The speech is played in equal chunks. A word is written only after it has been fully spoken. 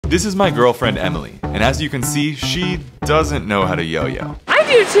This is my girlfriend Emily, and as you can see, she doesn't know how to yo-yo. I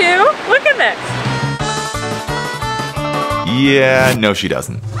do too. Look at this. Yeah, no she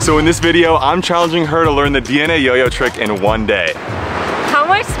doesn't. So in this video, I'm challenging her to learn the DNA yo-yo trick in 1 day. How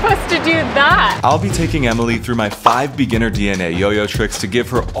am I supposed to do that? I'll be taking Emily through my 5 beginner DNA yo-yo tricks to give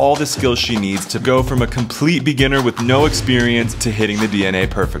her all the skills she needs to go from a complete beginner with no experience to hitting the DNA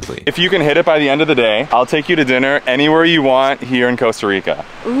perfectly. If you can hit it by the end of the day, I'll take you to dinner anywhere you want here in Costa Rica.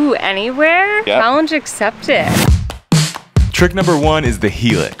 Ooh, anywhere? Yep. Challenge accepted. Trick number 1 is the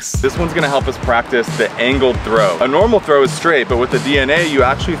helix. This one's gonna help us practice the angled throw. A normal throw is straight, but with the DNA, you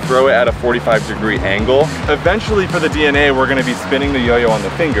actually throw it at a 45-degree angle. Eventually for the DNA, we're gonna be spinning the yo-yo on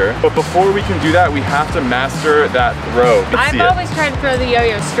the finger. But before we can do that, we have to master that throw. I've always tried to throw the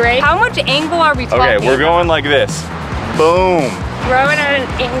yo-yo straight. How much angle are we talking? Okay, we're going like this. Boom. Throw it at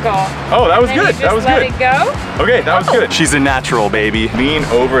an angle. Oh, that was good. That was good. Let it go? Okay, that was good. She's a natural, baby. Lean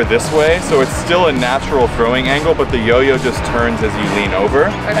over this way, so it's still a natural throwing angle, but the yo-yo just turns as you lean over.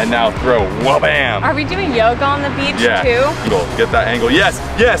 Okay. And now throw. Wha-bam! Are we doing yoga on the beach too? Get that angle. Yes,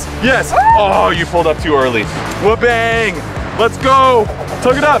 yes, yes. Woo! Oh, you pulled up too early. Wha-bang! Let's go.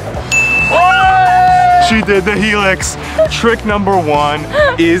 Tug it up. Oh! She did the helix. Trick number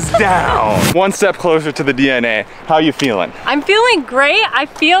 1 is down. 1 step closer to the DNA. How you feeling? I'm feeling great. I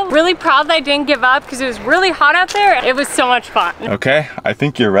feel really proud that I didn't give up because it was really hot out there. It was so much fun. Okay, I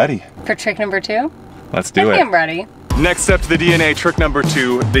think you're ready. For trick number 2? Let's do it. I think I'm ready. Next step to the DNA, trick number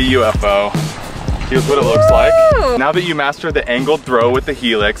 2, the UFO. Here's what it looks like. Now that you master the angled throw with the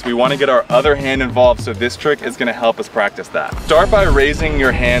helix, we want to get our other hand involved, so this trick is going to help us practice that. Start by raising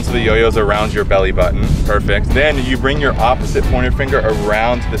your hand so the yo-yo's around your belly button. Perfect. Then you bring your opposite pointer finger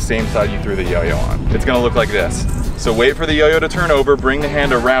around to the same side you threw the yo-yo on. It's going to look like this. So wait for the yo-yo to turn over, bring the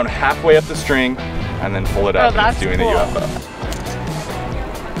hand around halfway up the string, and then pull it up and it's doing the UFO.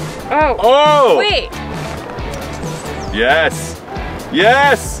 Oh! Wait! Yes!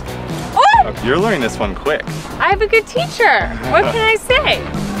 Yes! Oh! You're learning this one quick. I have a good teacher. What can I say?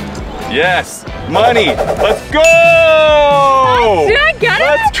 Yes! Money! Let's go! Did I get it?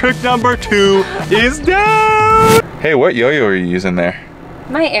 That's trick number 2 is down! Hey, what yo-yo are you using there?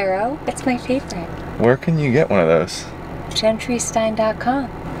 My arrow. It's my favorite. Where can you get one of those? GentryStein.com.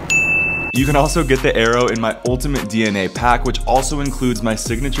 You can also get the arrow in my Ultimate DNA pack, which also includes my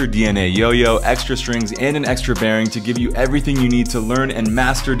signature DNA yo-yo, extra strings, and an extra bearing to give you everything you need to learn and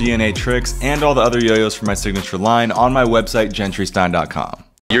master DNA tricks and all the other yo-yos from my signature line on my website, GentryStein.com.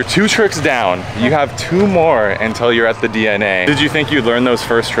 You're 2 tricks down. You have 2 more until you're at the DNA. Did you think you'd learn those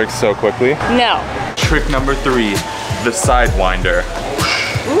first tricks so quickly? No. Trick number 3, the sidewinder.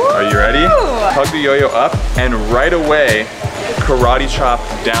 Ooh. Are you ready? Tug the yo-yo up and right away, karate chop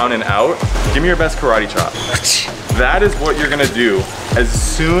down and out. Give me your best karate chop. That is what you're gonna do as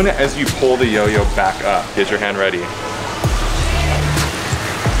soon as you pull the yo-yo back up. Get your hand ready.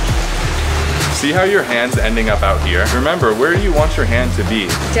 See how your hand's ending up out here? Remember, where do you want your hand to be?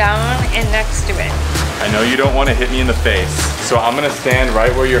 Down and next to it. I know you don't want to hit me in the face, so I'm gonna stand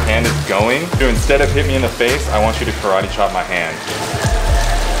right where your hand is going. So instead of hit me in the face, I want you to karate chop my hand.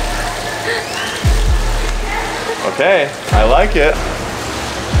 Okay, I like it.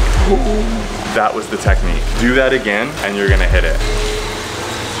 That was the technique. Do that again and you're gonna hit it.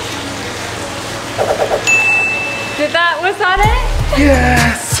 Was that it?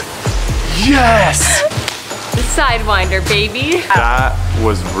 Yes! Yes! The sidewinder, baby. That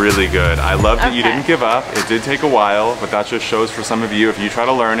was really good. I love that you didn't give up. It did take a while, but that just shows for some of you, if you try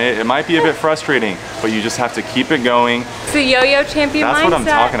to learn it, it might be a bit frustrating, but you just have to keep it going. It's the yo-yo champion mindset. That's what I'm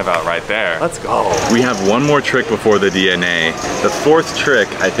talking about right there. Let's go. We have 1 more trick before the DNA. The 4th trick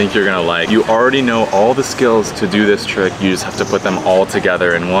I think you're gonna like. You already know all the skills to do this trick. You just have to put them all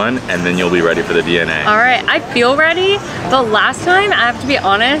together in one, and then you'll be ready for the DNA. All right, I feel ready. The last time, I have to be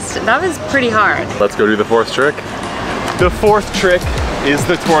honest, that was pretty hard. Let's go do the 4th trick. The 4th trick is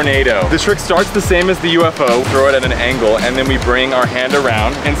the tornado. The trick starts the same as the UFO, throw it at an angle, and then we bring our hand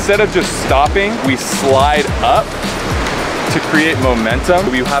around. Instead of just stopping, we slide up to create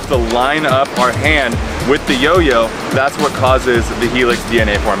momentum. We have to line up our hand with the yo-yo. That's what causes the helix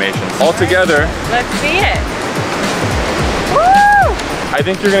DNA formations. All together. Let's see it. Woo! I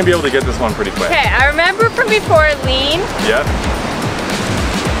think you're gonna be able to get this one pretty quick. Okay, I remember from before, lean. Yep.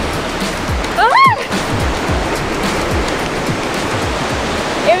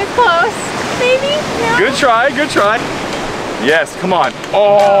 It was close, maybe? No? Good try, good try. Yes, come on.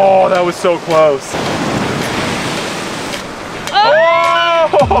 Oh, that was so close.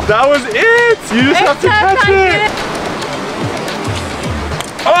 Oh, that was it. You just have to catch it.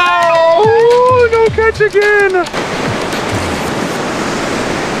 Oh, no catch again.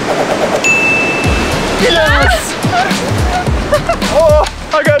 Yes! Oh,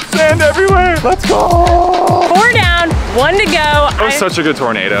 I got sand everywhere. Let's go. 4 down, 1 to go. That was such a good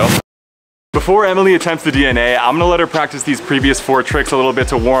tornado. Before Emily attempts the DNA, I'm gonna let her practice these previous 4 tricks a little bit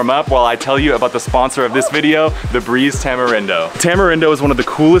to warm up while I tell you about the sponsor of this video, the Breeze Tamarindo. Tamarindo is one of the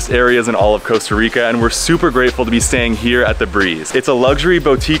coolest areas in all of Costa Rica, and we're super grateful to be staying here at the Breeze. It's a luxury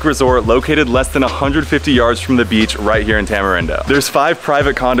boutique resort located less than 150 yards from the beach right here in Tamarindo. There's 5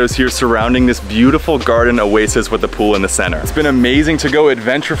 private condos here surrounding this beautiful garden oasis with a pool in the center. It's been amazing to go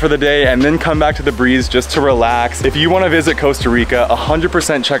adventure for the day and then come back to the Breeze just to relax. If you wanna visit Costa Rica,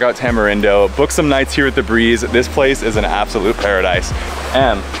 100% check out Tamarindo. Book some nights here at the Breeze. This place is an absolute paradise.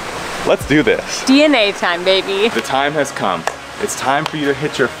 Em, let's do this. DNA time, baby. The time has come. It's time for you to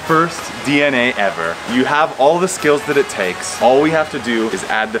hit your first DNA ever. You have all the skills that it takes. All we have to do is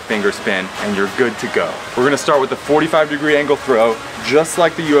add the finger spin and you're good to go. We're gonna start with the 45-degree angle throw. Just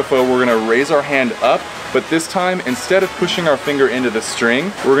like the UFO, we're gonna raise our hand up, but this time, instead of pushing our finger into the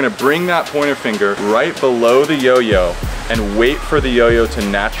string, we're gonna bring that pointer finger right below the yo-yo and wait for the yo-yo to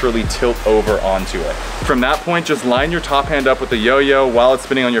naturally tilt over onto it. From that point, just line your top hand up with the yo-yo while it's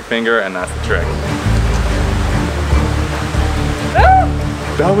spinning on your finger, and that's the trick.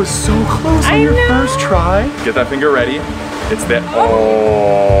 That was so close on your first try. Get that finger ready. It's that,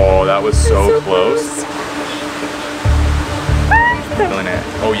 oh, that was so close. Feeling it.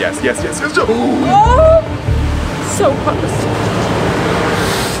 Oh yes, yes, yes, yes. Oh, so close.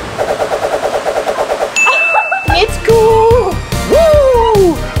 It's cool.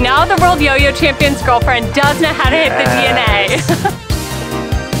 Woo! Now the world yo-yo champion's girlfriend does know how to hit the DNA.